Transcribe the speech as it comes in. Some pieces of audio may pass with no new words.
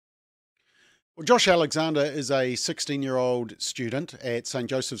Well, Josh Alexander is a 16-year-old student at St.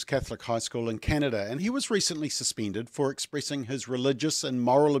 Joseph's Catholic High School in Canada, and he was recently suspended for expressing his religious and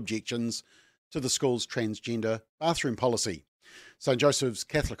moral objections to the school's transgender bathroom policy. St. Joseph's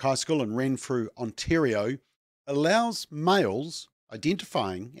Catholic High School in Renfrew, Ontario, allows males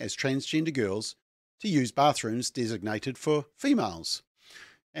identifying as transgender girls to use bathrooms designated for females.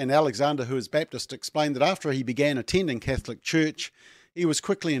 And Alexander, who is Baptist, explained that after he began attending Catholic church, he was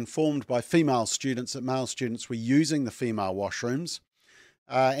quickly informed by female students that male students were using the female washrooms.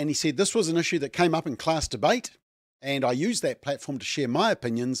 And he said, "This was an issue that came up in class debate, and I used that platform to share my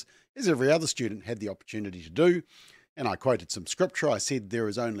opinions, as every other student had the opportunity to do." And I quoted some scripture. I said, "There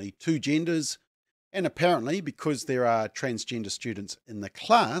is only two genders." And apparently, because there are transgender students in the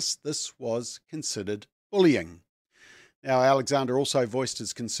class, this was considered bullying. Now, Alexander also voiced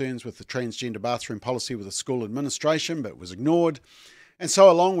his concerns with the transgender bathroom policy with the school administration, but was ignored. And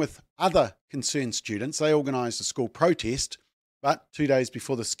so, along with other concerned students, they organised a school protest, but 2 days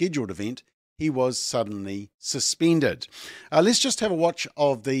before the scheduled event, he was suddenly suspended. Let's just have a watch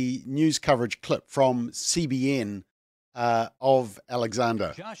of the news coverage clip from CBN of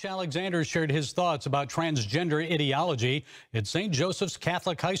Alexander. Josh Alexander shared his thoughts about transgender ideology at St. Joseph's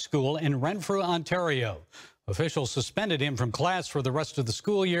Catholic High School in Renfrew, Ontario. Officials suspended him from class for the rest of the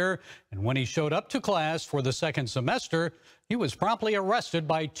school year, and when he showed up to class for the second semester, he was promptly arrested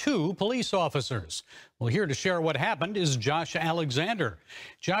by 2 police officers. Well, here to share what happened is Josh Alexander.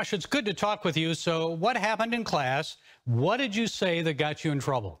 Josh, it's good to talk with you. So what happened in class? What did you say that got you in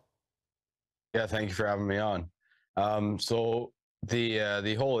trouble? Yeah, thank you for having me on. So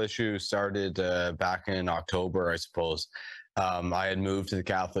the whole issue started back in October, I suppose. I had moved to the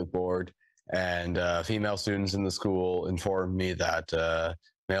Catholic board, and female students in the school informed me that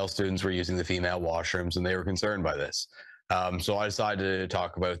male students were using the female washrooms, and they were concerned by this. So I decided to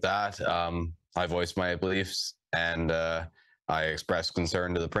talk about that. I voiced my beliefs, and I expressed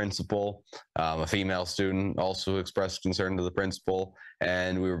concern to the principal. A female student also expressed concern to the principal,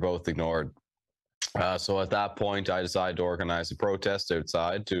 and we were both ignored. So at that point, I decided to organize a protest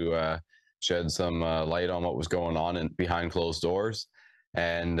outside to shed some light on what was going on behind closed doors.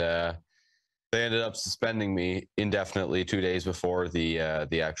 And they ended up suspending me indefinitely 2 days before the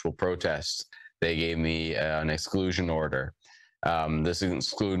actual protest. They gave me an exclusion order. This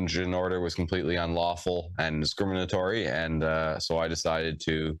exclusion order was completely unlawful and discriminatory, and so I decided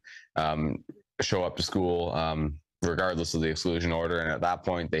to show up to school regardless of the exclusion order. And at that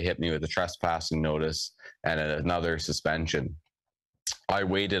point, they hit me with a trespassing notice and another suspension. I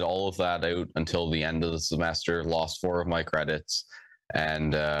waited all of that out until the end of the semester, lost 4 of my credits,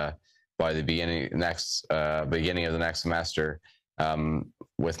 and by the beginning of the next semester,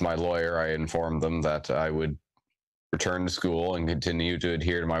 with my lawyer, I informed them that I would return to school and continue to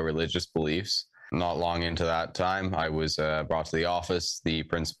adhere to my religious beliefs. Not long into that time, I was brought to the office. The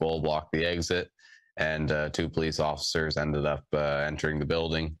principal blocked the exit, and 2 police officers ended up entering the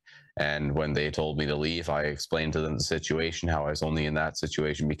building. And when they told me to leave, I explained to them the situation, how I was only in that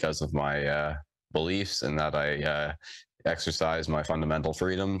situation because of my beliefs, and that I exercised my fundamental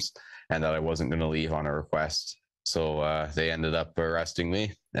freedoms, and that I wasn't going to leave on a request. So they ended up arresting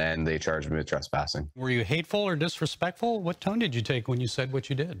me, and they charged me with trespassing. Were you hateful or disrespectful? What tone did you take when you said what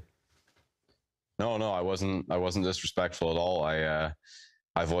you did? No, I wasn't disrespectful at all.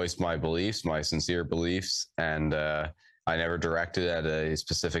 I voiced my beliefs, my sincere beliefs, and I never directed at a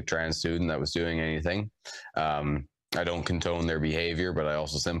specific trans student that was doing anything. I don't condone their behavior, but I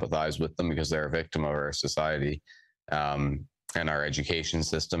also sympathize with them because they're a victim of our society and our education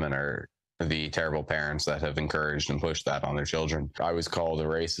system, and the terrible parents that have encouraged and pushed that on their children. I was called a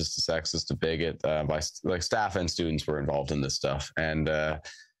racist, a sexist, a bigot by staff and students were involved in this stuff. And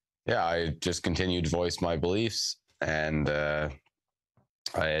yeah, I just continued to voice my beliefs, and I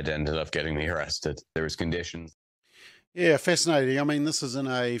had ended up getting me arrested. There was conditions. Yeah, fascinating. I mean, this is in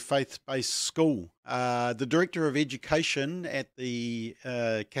a faith-based school. The Director of Education at the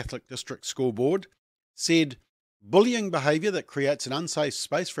Catholic District School Board said, "Bullying behaviour that creates an unsafe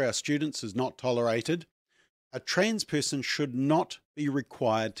space for our students is not tolerated. A trans person should not be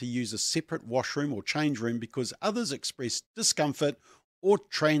required to use a separate washroom or change room because others express discomfort or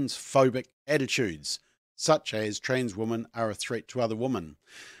transphobic attitudes, such as trans women are a threat to other women."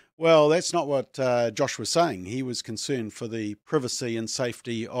 Well, that's not what Josh was saying. He was concerned for the privacy and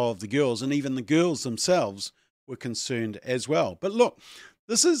safety of the girls, and even the girls themselves were concerned as well. But look,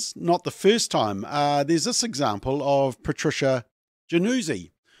 this is not the first time. There's this example of Patricia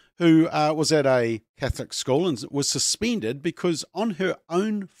Januzzi, who was at a Catholic school and was suspended because on her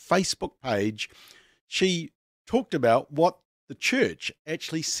own Facebook page, she talked about what the church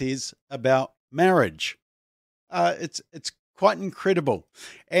actually says about marriage. It's quite incredible.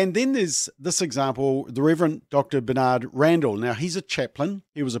 And then there's this example, the Reverend Dr. Bernard Randall. Now, he's a chaplain.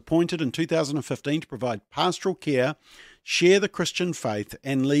 He was appointed in 2015 to provide pastoral care, share the Christian faith,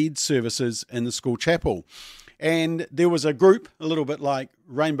 and lead services in the school chapel. And there was a group, a little bit like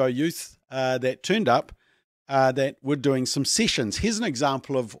Rainbow Youth, that turned up that were doing some sessions. Here's an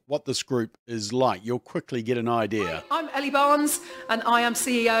example of what this group is like. You'll quickly get an idea. Hi, I'm Ellie Barnes, and I am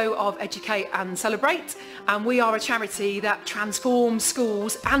CEO of Educate and Celebrate, and we are a charity that transforms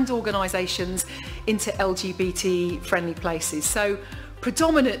schools and organisations into LGBT-friendly places. So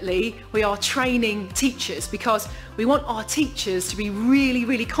predominantly, we are training teachers because we want our teachers to be really,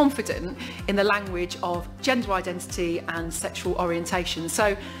 really confident in the language of gender identity and sexual orientation.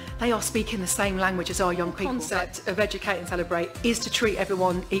 So they are speaking the same language as our young people. The concept of Educate and Celebrate is to treat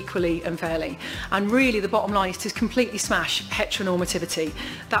everyone equally and fairly. And really the bottom line is to completely smash heteronormativity.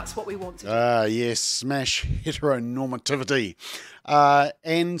 That's what we want to do. Yes, smash heteronormativity.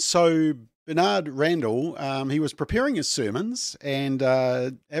 And so Bernard Randall, he was preparing his sermons, and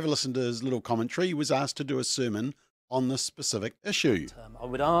have a listen to his little commentary. He was asked to do a sermon on this specific issue. I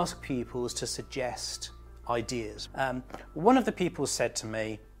would ask pupils to suggest ideas. One of the pupils said to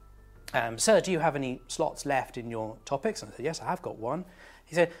me, "Sir, do you have any slots left in your topics?" And I said, "Yes, I have got one."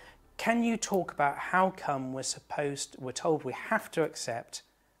 He said, "Can you talk about how come we're told we have to accept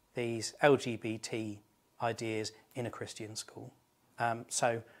these LGBT ideas in a Christian school?"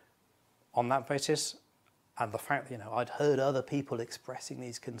 So on that basis, and the fact that, I'd heard other people expressing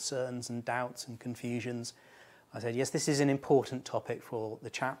these concerns and doubts and confusions, I said, yes, this is an important topic for the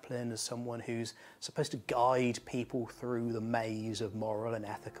chaplain as someone who's supposed to guide people through the maze of moral and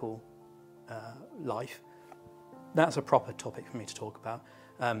ethical life. That's a proper topic for me to talk about.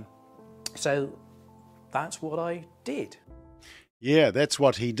 So that's what I did. Yeah, that's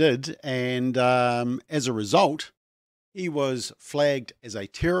what he did. And as a result, he was flagged as a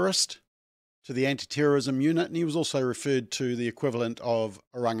terrorist to the anti-terrorism unit, and he was also referred to the equivalent of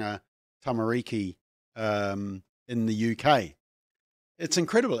Oranga Tamariki in the UK. It's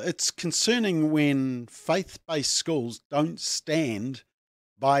incredible. It's concerning when faith-based schools don't stand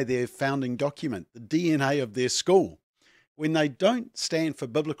by their founding document, the DNA of their school. When they don't stand for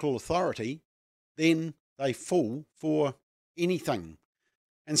biblical authority, then they fall for anything.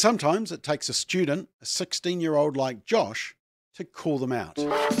 And sometimes it takes a student, a 16-year-old like Josh, to call them out.